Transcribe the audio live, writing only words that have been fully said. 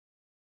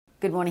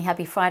Good morning,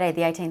 happy Friday,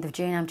 the 18th of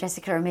June. I'm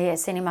Jessica Amir,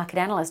 Senior Market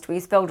Analyst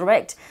with Bell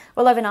Direct.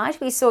 Well, overnight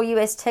we saw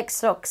US tech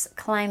stocks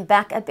claim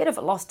back a bit of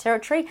lost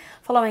territory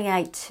following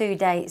a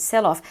two-day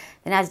sell-off.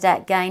 The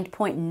Nasdaq gained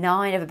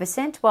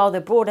 0.9%, while the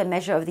broader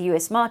measure of the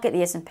US market,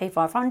 the S&P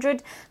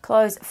 500,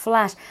 closed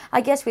flat.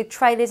 I guess with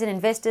traders and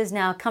investors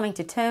now coming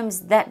to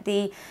terms that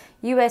the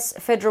US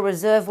Federal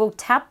Reserve will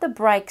tap the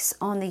brakes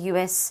on the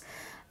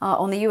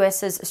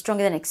US's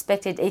stronger than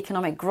expected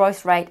economic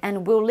growth rate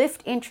and will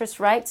lift interest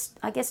rates,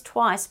 I guess,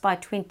 twice by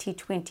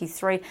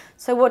 2023.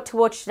 So what to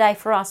watch today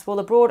for us? Well,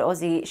 the broad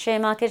Aussie share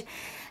market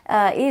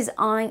is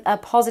eyeing a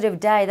positive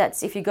day.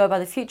 That's if you go by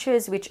the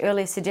futures, which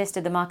earlier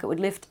suggested the market would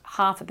lift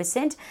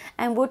 0.5%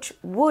 and which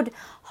would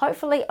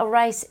hopefully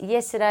erase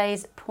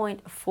yesterday's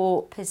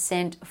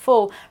 0.4%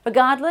 fall.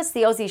 Regardless,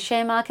 the Aussie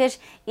share market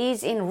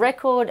is in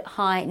record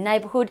high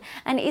neighbourhood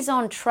and is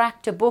on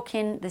track to book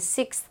in the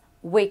sixth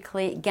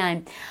weekly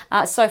gain.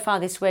 So far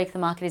this week, the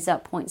market is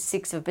up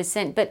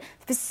 0.6%, but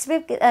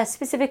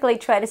specifically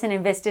traders and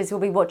investors will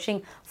be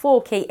watching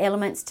four key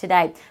elements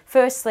today.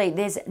 Firstly,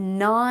 there's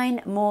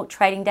 9 more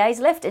trading days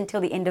left until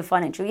the end of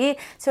financial year,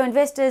 so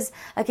investors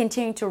are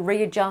continuing to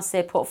readjust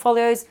their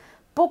portfolios,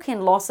 book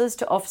in losses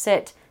to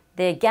offset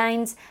their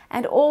gains,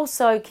 and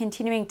also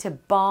continuing to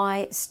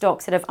buy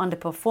stocks that have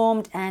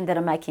underperformed and that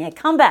are making a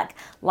comeback,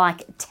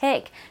 like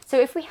tech. So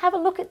if we have a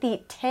look at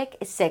the tech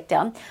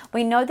sector,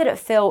 we know that it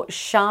fell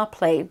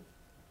sharply,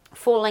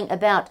 falling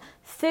about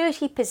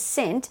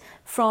 30%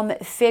 from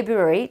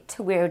February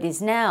to where it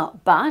is now.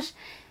 But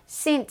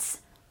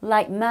since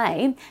late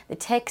May, the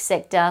tech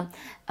sector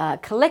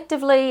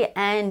collectively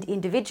and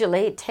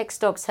individually, tech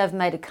stocks have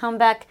made a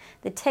comeback.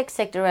 The tech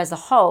sector as a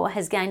whole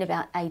has gained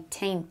about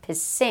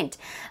 18%.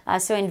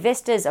 So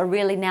investors are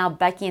really now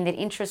backing in that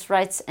interest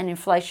rates and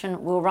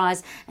inflation will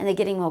rise, and they're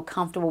getting more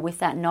comfortable with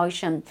that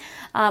notion.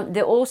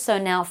 They're also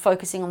now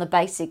focusing on the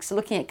basics,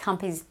 looking at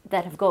companies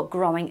that have got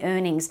growing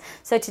earnings.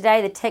 So today,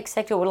 the tech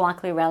sector will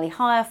likely rally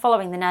higher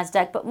following the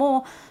Nasdaq, but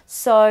more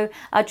so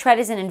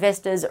traders and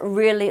investors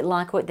really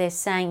like what they're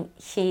seeing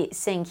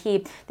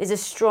here. There's a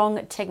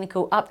strong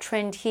technical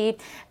uptrend here,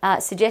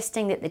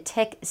 suggesting that the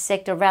tech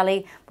sector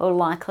rally will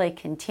likely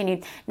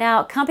continue.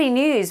 Now, company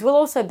news will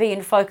also be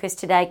in focus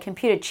today.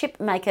 Computer chip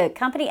maker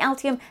company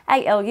Altium,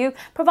 ALU,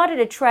 provided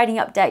a trading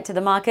update to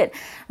the market,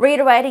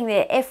 reiterating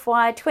their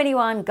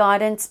FY21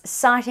 guidance,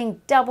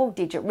 citing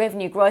double-digit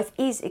revenue growth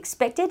is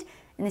expected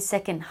in the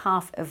second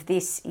half of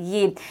this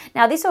year.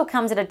 Now, this all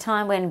comes at a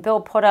time when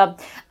Bell Potter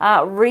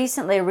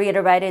recently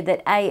reiterated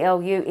that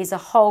ALU is a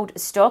hold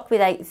stock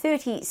with a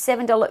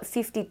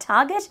 $37.50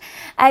 target.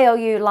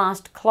 ALU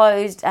last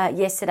closed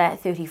yesterday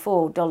at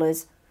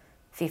 $34.50.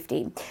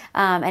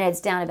 And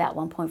it's down about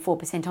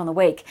 1.4% on the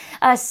week.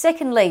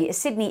 Secondly,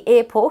 Sydney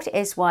Airport,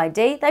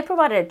 SYD, they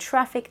provided a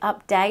traffic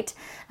update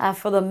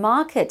for the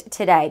market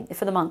today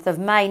for the month of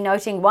May,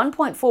 noting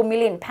 1.4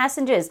 million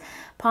passengers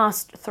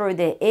passed through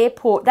their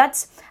airport.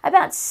 That's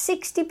about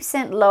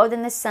 60% lower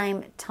than the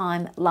same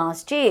time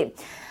last year.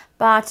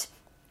 But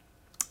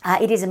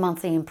it is a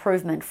monthly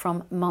improvement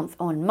from month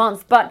on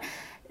month. But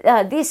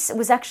this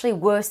was actually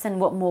worse than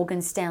what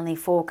Morgan Stanley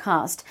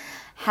forecast.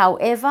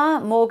 However,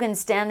 Morgan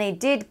Stanley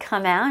did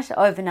come out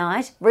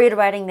overnight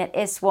reiterating that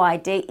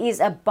SYD is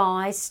a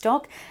buy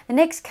stock. The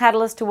next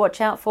catalyst to watch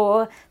out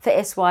for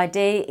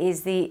SYD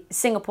is the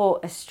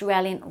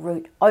Singapore-Australian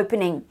route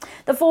opening.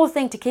 The fourth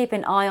thing to keep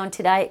an eye on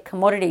today,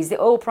 commodities. The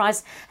oil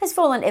price has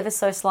fallen ever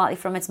so slightly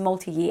from its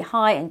multi-year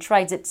high and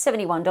trades at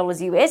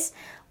 $71 US,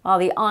 while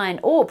the iron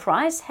ore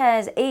price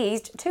has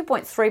eased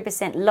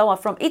 2.3% lower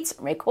from its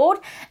record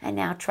and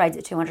now trades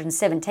at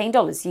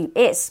 $217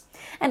 US.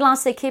 And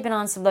lastly, keep an eye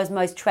on some of those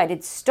most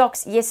traded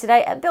stocks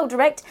yesterday at Bell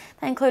Direct.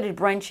 They included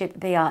BrainChip,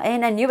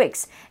 BRN, and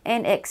Nuix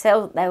and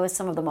XL. They were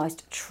some of the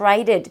most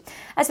traded.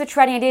 As for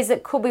trading ideas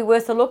that could be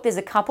worth a look, there's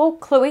a couple.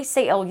 Cluey,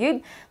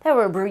 CLU, they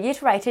were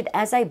reiterated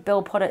as a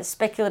Bell Potter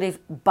speculative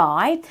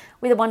buy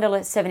with a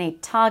 $1.70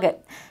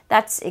 target.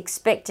 That's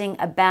expecting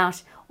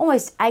about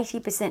almost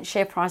 80%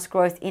 share price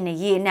growth in a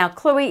year. Now,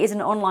 Cluey is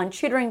an online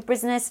tutoring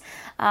business.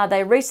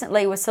 They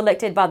recently were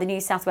selected by the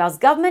New South Wales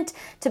government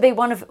to be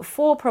one of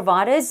 4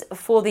 providers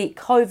for the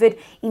COVID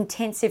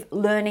Intensive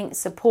Learning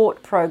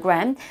Support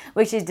Program,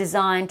 which is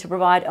designed to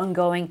provide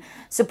ongoing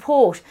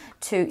support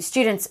to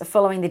students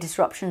following the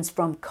disruptions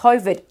from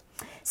COVID.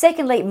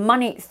 Secondly,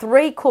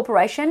 Money3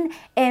 Corporation,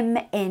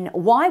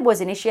 MNY, was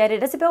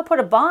initiated as a Bell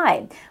Potter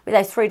buy with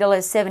a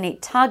 $3.70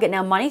 target.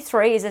 Now,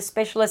 Money3 is a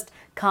specialist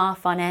car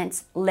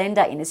finance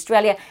lender in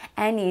Australia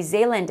and New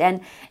Zealand,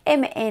 and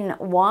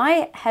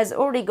MNY has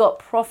already got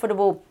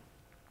profitable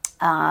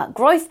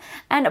growth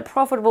and a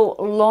profitable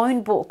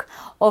loan book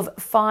of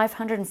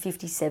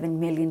 $557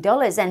 million.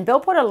 And Bell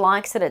Potter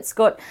likes that it's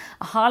got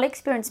a highly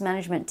experienced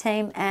management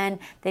team and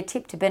they're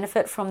tipped to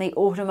benefit from the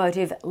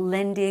automotive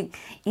lending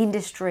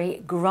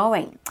industry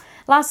growing.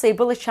 Lastly,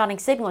 bullish charting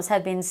signals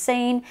have been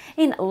seen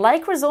in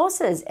Lake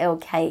Resources,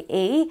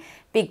 LKE,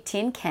 Big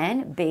Tin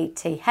Can,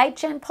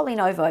 BTH, and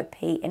Polynovo,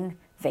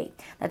 PNV.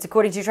 That's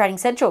according to Trading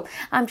Central.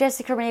 I'm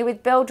Jessica Renee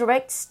with Bell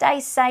Direct. Stay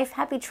safe,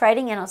 happy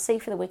trading, and I'll see you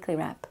for the weekly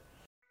wrap.